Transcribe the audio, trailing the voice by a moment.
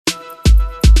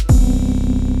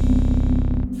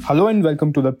Hello and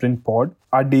welcome to the Print Pod,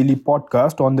 our daily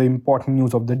podcast on the important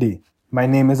news of the day. My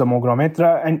name is Amogra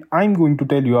Mitra and I'm going to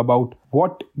tell you about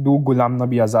what do Ghulam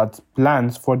Nabi Azad's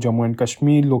plans for Jammu and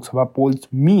Kashmir Lok Sabha polls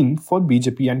mean for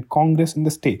BJP and Congress in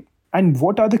the state, and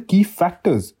what are the key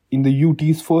factors in the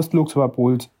UT's first Lok Sabha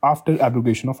polls after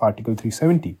abrogation of Article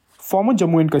 370. Former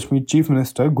Jammu and Kashmir Chief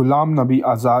Minister Ghulam Nabi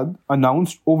Azad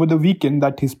announced over the weekend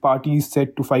that his party is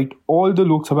set to fight all the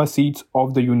Lok Sabha seats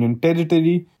of the Union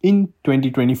Territory in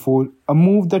 2024, a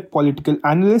move that political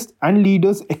analysts and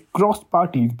leaders across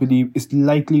parties believe is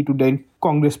likely to dent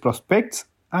Congress prospects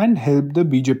and help the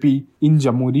BJP in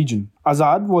Jammu region.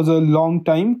 Azad was a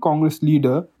long-time Congress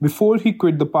leader before he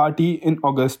quit the party in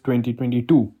August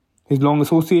 2022. His long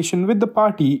association with the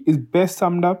party is best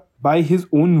summed up by his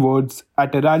own words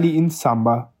at a rally in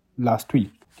Samba last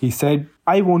week. He said,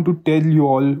 "I want to tell you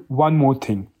all one more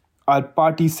thing. Our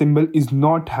party symbol is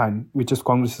not hand, which is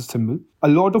Congress's symbol. A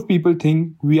lot of people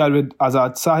think we are with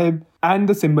Azad Sahib and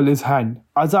the symbol is hand.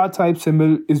 Azad Sahib's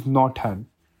symbol is not hand.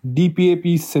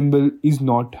 DPAP's symbol is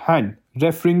not hand,"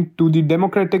 referring to the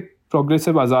Democratic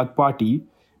Progressive Azad Party,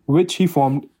 which he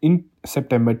formed in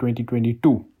September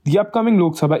 2022. The upcoming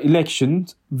Lok Sabha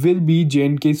elections will be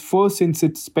J&K's first since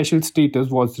its special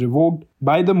status was revoked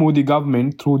by the Modi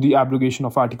government through the abrogation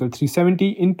of Article 370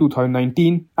 in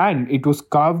 2019, and it was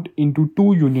carved into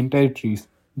two union territories,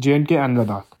 J&K and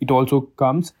Ladakh. It also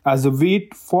comes as the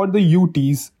wait for the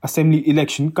UT's assembly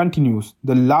election continues.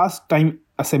 The last time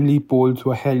assembly polls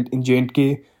were held in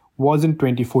J&K was in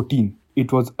 2014.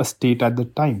 It was a state at the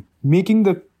time, making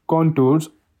the contours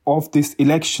of this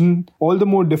election all the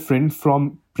more different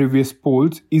from previous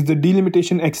polls is the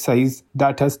delimitation exercise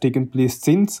that has taken place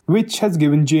since, which has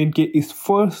given J&K its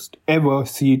first ever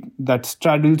seat that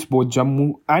straddles both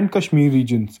Jammu and Kashmir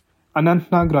regions,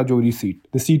 Anantnag Rajouri seat.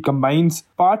 The seat combines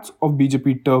parts of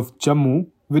BJP turf Jammu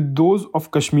with those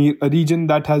of Kashmir, a region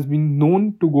that has been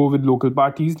known to go with local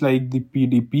parties like the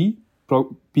PDP,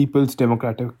 People's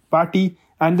Democratic Party,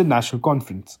 and the National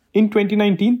Conference. In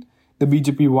 2019, the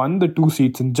BJP won the two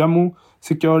seats in Jammu,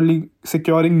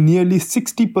 securing nearly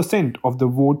 60% of the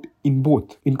vote in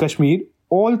both. In Kashmir,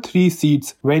 all three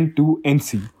seats went to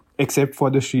NC, except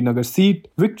for the Srinagar seat.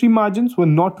 Victory margins were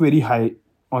not very high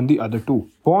on the other two.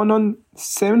 Born on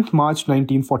 7th March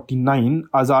 1949,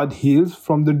 Azad hails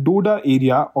from the Doda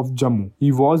area of Jammu.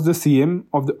 He was the CM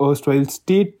of the erstwhile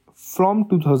state from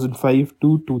 2005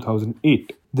 to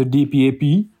 2008. The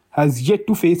DPAP has yet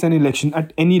to face an election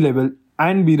at any level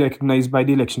and be recognized by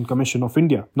the Election Commission of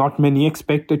India. Not many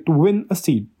expect it to win a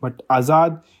seat, but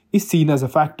Azad is seen as a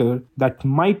factor that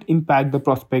might impact the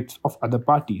prospects of other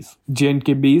parties.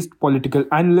 J&K-based political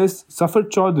analyst Zafar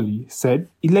Chaudhary said,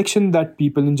 "Election that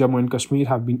people in Jammu and Kashmir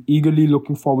have been eagerly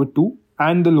looking forward to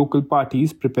and the local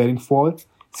parties preparing for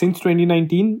since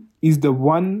 2019 is the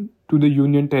one to the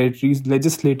Union Territory's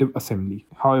Legislative Assembly."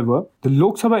 However, the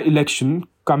Lok Sabha election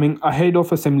coming ahead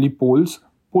of assembly polls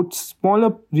puts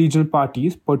smaller regional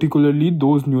parties, particularly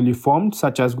those newly formed,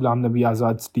 such as Ghulam Nabi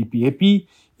Azad's DPAP,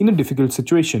 in a difficult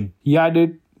situation. He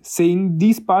added, saying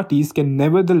these parties can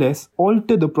nevertheless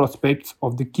alter the prospects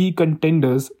of the key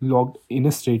contenders locked in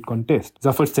a straight contest.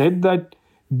 Zafar said that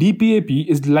DPAP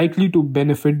is likely to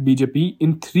benefit BJP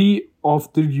in three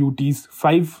of the UT's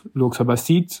 5 Lok Sabha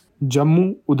seats,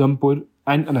 Jammu, Udhampur,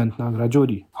 and Anantnag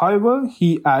Rajouri. However,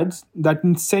 he adds that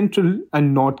in Central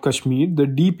and North Kashmir, the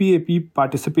DPAP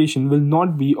participation will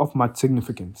not be of much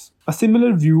significance. A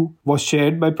similar view was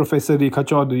shared by Professor Rekha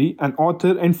Chaudhary, an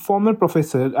author and former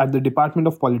professor at the Department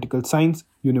of Political Science,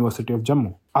 University of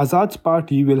Jammu. Azad's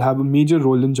party will have a major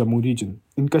role in Jammu region.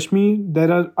 In Kashmir,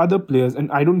 there are other players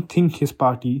and I don't think his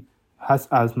party has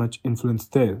as much influence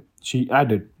there. She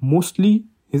added, mostly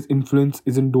his influence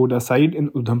is in Doda side in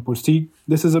Udhampur seat.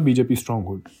 This is a BJP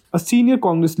stronghold. A senior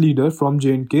Congress leader from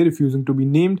J&K, refusing to be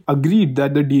named, agreed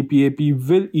that the DPAP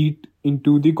will eat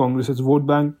into the Congress's vote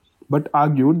bank, but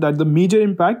argued that the major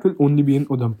impact will only be in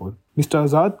Udhampur. Mr.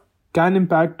 Azad can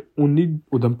impact only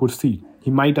Udhampur seat. He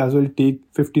might as well take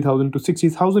 50,000 to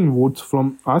 60,000 votes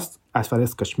from us. As far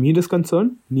as Kashmir is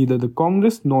concerned, neither the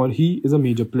Congress nor he is a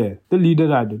major player. The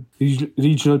leader added,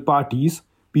 regional parties,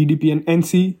 PDP and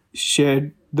NC,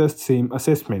 shared the same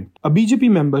assessment. A BJP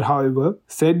member, however,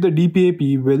 said the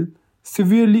DPAP will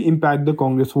severely impact the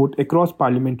Congress vote across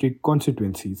parliamentary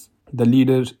constituencies. The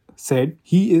leader said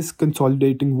he is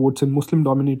consolidating votes in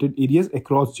Muslim-dominated areas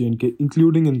across J&K,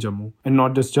 including in Jammu. And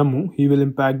not just Jammu, he will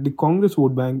impact the Congress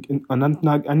vote bank in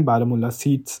Anantnag and Baramulla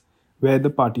seats where the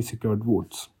party secured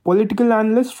votes. Political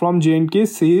analysts from J&K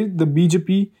say the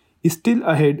BJP is still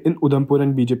ahead in Udhampur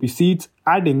and BJP seats,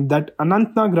 adding that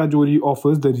Anantnag Rajouri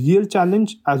offers the real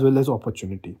challenge as well as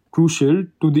opportunity. Crucial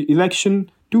to the election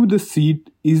to the seat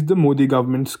is the Modi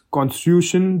government's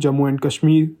Constitution Jammu and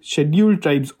Kashmir Scheduled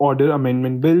Tribes Order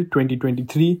Amendment Bill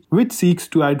 2023, which seeks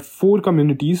to add 4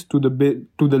 communities to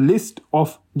the list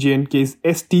of J&K's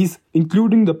STs,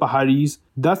 including the Paharis,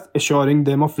 thus assuring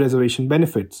them of reservation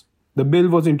benefits. The bill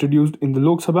was introduced in the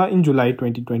Lok Sabha in July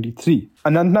 2023.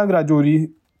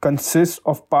 Anantnag-Rajouri consists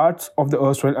of parts of the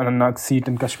erstwhile Anantnag seat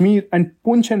in Kashmir and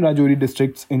Poonch and Rajouri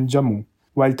districts in Jammu.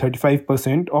 While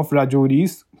 35% of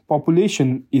Rajouri's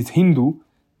population is Hindu,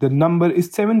 the number is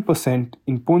 7%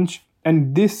 in Poonch,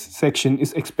 and this section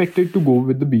is expected to go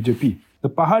with the BJP. The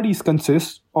Paharis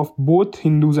consist of both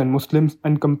Hindus and Muslims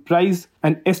and comprise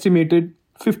an estimated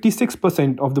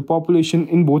 56% of the population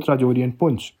in both Rajouri and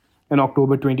Poonch. In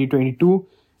October 2022,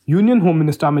 Union Home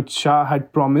Minister Amit Shah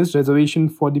had promised reservation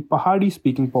for the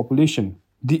Pahari-speaking population.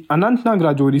 The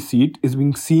Anantnag-Rajouri seat is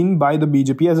being seen by the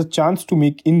BJP as a chance to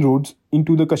make inroads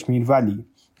into the Kashmir Valley.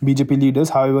 BJP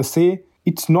leaders, however, say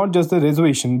it's not just the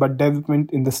reservation but development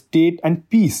in the state and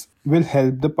peace will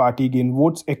help the party gain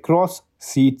votes across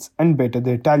seats and better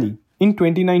their tally. In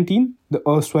 2019, the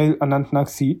erstwhile Anantnag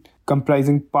seat,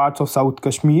 comprising parts of South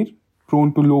Kashmir,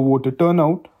 prone to low voter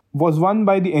turnout, was won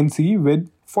by the NC with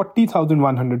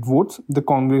 40,100 votes. The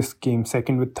Congress came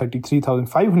second with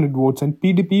 33,500 votes and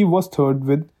PDP was third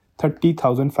with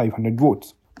 30,500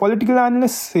 votes. Political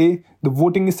analysts say the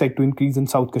voting is set to increase in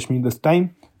South Kashmir this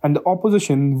time, and the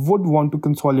opposition would want to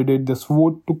consolidate this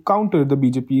vote to counter the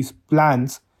BJP's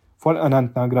plans for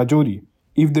Anantnag-Rajouri.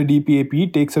 If the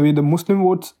DPAP takes away the Muslim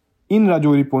votes in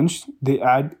Rajouri Poonch, they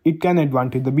add it can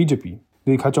advantage the BJP.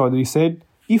 Rekha Chaudhary said,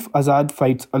 if Azad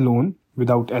fights alone,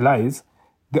 without allies,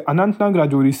 the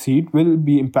Anantnag-Rajouri seat will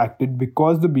be impacted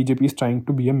because the BJP is trying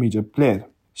to be a major player.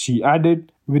 She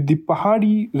added, with the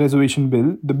Pahari reservation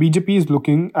bill, the BJP is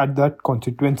looking at that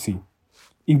constituency.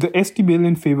 If the ST bill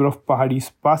in favor of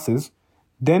Paharis passes,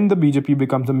 then the BJP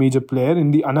becomes a major player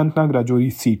in the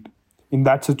Anantnag-Rajouri seat. In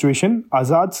that situation,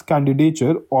 Azad's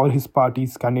candidature or his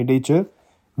party's candidature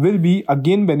will be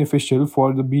again beneficial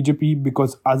for the BJP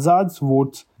because Azad's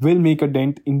votes will make a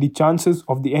dent in the chances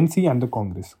of the NC and the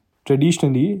Congress.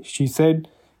 Traditionally, she said,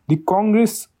 the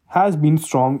Congress has been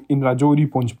strong in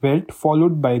Rajouri-Poonch belt,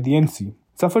 followed by the NC.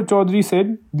 Zafar Chaudhary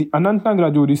said, the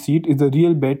Anantnag-Rajouri seat is the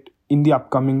real bet in the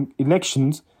upcoming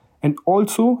elections and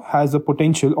also has the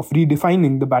potential of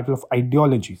redefining the battle of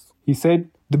ideologies. He said,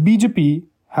 the BJP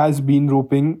has been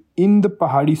roping in the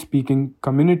Pahari-speaking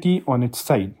community on its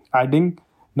side, adding,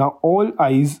 now all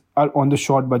eyes are on the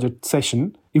short budget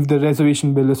session. If the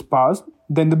reservation bill is passed,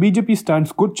 then the BJP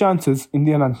stands good chances in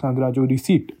the Anantnag-Rajouri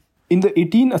seat. In the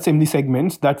 18 assembly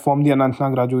segments that form the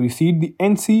Anantnag-Rajouri seat, the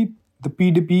NC, the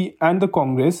PDP and the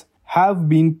Congress have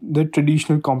been the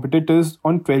traditional competitors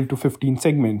on 12 to 15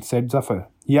 segments, said Zafar.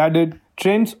 He added,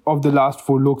 trends of the last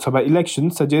 4 Lok Sabha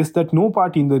elections suggest that no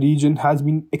party in the region has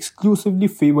been exclusively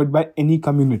favoured by any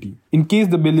community. In case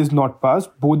the bill is not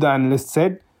passed, both the analysts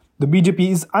said, the BJP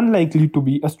is unlikely to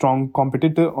be a strong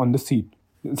competitor on the seat.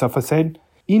 Zafar said,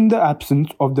 in the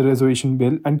absence of the reservation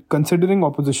bill and considering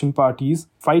opposition parties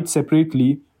fight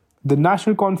separately, the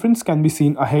National Conference can be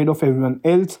seen ahead of everyone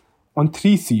else on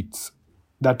 3 seats,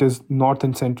 that is North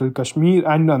and Central Kashmir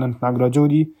and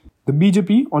Anantnag-Rajouri, the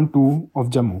BJP on 2 of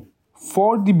Jammu.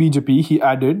 For the BJP, he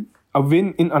added, a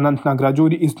win in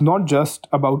Anantnag-Rajouri is not just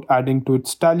about adding to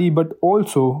its tally but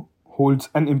also holds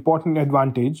an important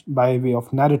advantage by way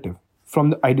of narrative.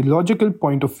 From the ideological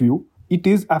point of view, it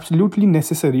is absolutely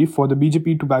necessary for the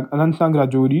BJP to back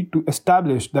Anantnag-Rajouri to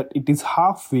establish that it is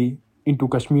halfway into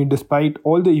Kashmir despite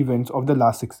all the events of the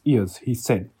last 6 years, he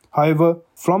said. However,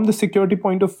 from the security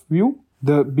point of view,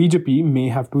 the BJP may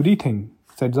have to rethink,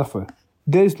 said Zafar.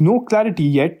 There is no clarity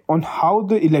yet on how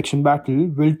the election battle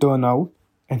will turn out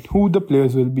and who the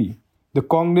players will be. The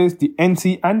Congress, the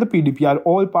NC and the PDP are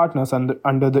all partners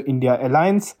under the India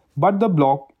Alliance, but the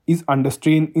bloc is under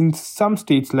strain in some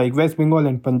states like West Bengal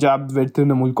and Punjab, where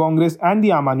Trinamool Congress and the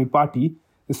Aam Aadmi Party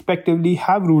respectively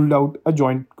have ruled out a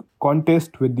joint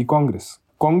contest with the Congress.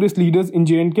 Congress leaders in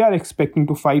J&K are expecting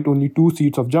to fight only 2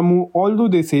 seats of Jammu, although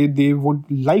they say they would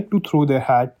like to throw their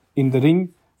hat in the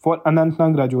ring for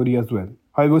Anantnag-Rajouri as well.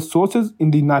 However, sources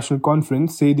in the National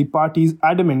Conference say the party is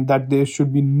adamant that there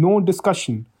should be no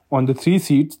discussion on the 3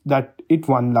 seats that it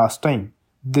won last time.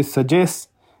 This suggests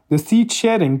the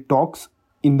seat-sharing talks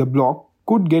in the bloc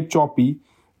could get choppy,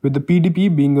 with the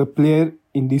PDP being a player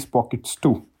in these pockets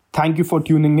too. Thank you for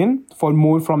tuning in. For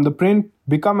more from The Print,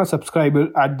 become a subscriber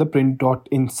at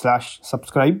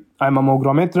theprint.in/subscribe. I'm Ghulam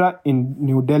Nabi Azad in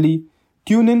New Delhi.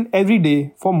 Tune in every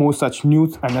day for more such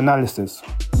news and analysis.